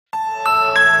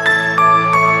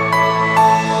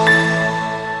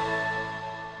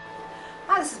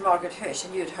Margaret Hirsch,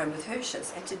 and you're at home with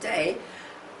Hirsch's. And today,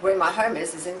 where my home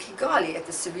is in Kigali, at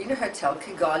the Serena Hotel,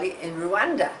 Kigali in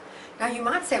Rwanda. Now you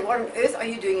might say, what on earth are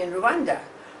you doing in Rwanda?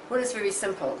 Well, it's very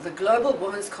simple. The Global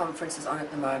Women's Conference is on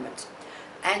at the moment.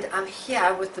 And I'm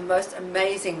here with the most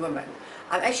amazing women.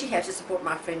 I'm actually here to support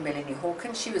my friend Melanie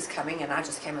Hawkins. She was coming and I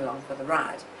just came along for the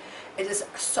ride. It is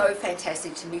so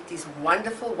fantastic to meet these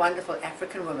wonderful, wonderful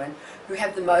African women who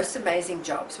have the most amazing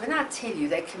jobs. When I tell you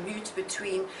they commute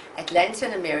between Atlanta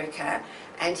in America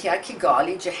and here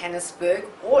Kigali, Johannesburg,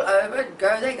 all over,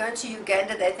 they go to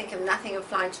Uganda, they think of nothing of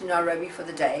flying to Nairobi for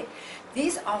the day.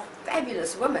 These are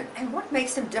fabulous women, and what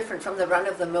makes them different from the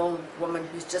run-of-the-mill woman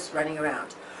who's just running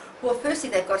around? Well, firstly,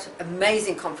 they've got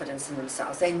amazing confidence in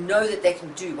themselves. They know that they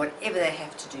can do whatever they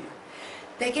have to do.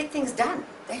 They get things done.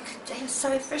 They're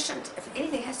so efficient. If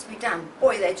anything has to be done,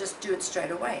 boy, they just do it straight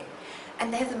away.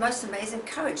 And they have the most amazing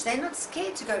courage. They're not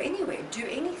scared to go anywhere, do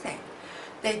anything.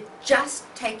 They just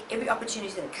take every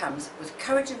opportunity that comes with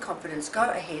courage and confidence, go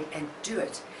ahead and do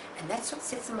it. And that's what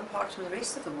sets them apart from the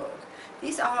rest of the world.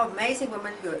 These are amazing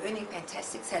women who are earning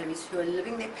fantastic salaries, who are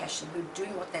living their passion, who are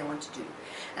doing what they want to do.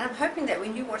 And I'm hoping that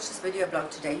when you watch this video blog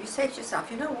today, you say to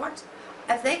yourself, you know what?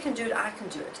 If they can do it, I can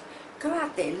do it. Go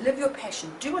out there, live your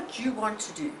passion, do what you want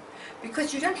to do.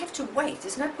 Because you don't have to wait.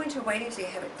 There's no point in waiting until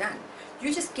you have it done.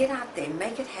 You just get out there,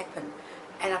 make it happen.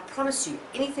 And I promise you,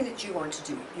 anything that you want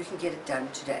to do, you can get it done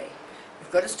today.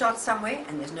 You've got to start somewhere,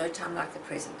 and there's no time like the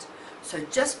present. So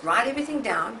just write everything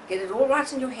down, get it all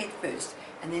right in your head first,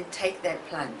 and then take that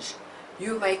plunge.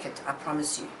 You'll make it, I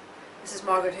promise you. This is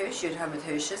Margaret Hirsch, you're at home with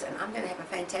Hirsch's, and I'm going to have a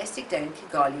fantastic day in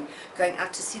Kigali, going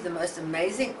out to see the most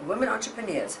amazing women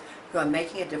entrepreneurs who are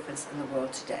making a difference in the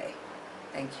world today.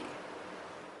 Thank you.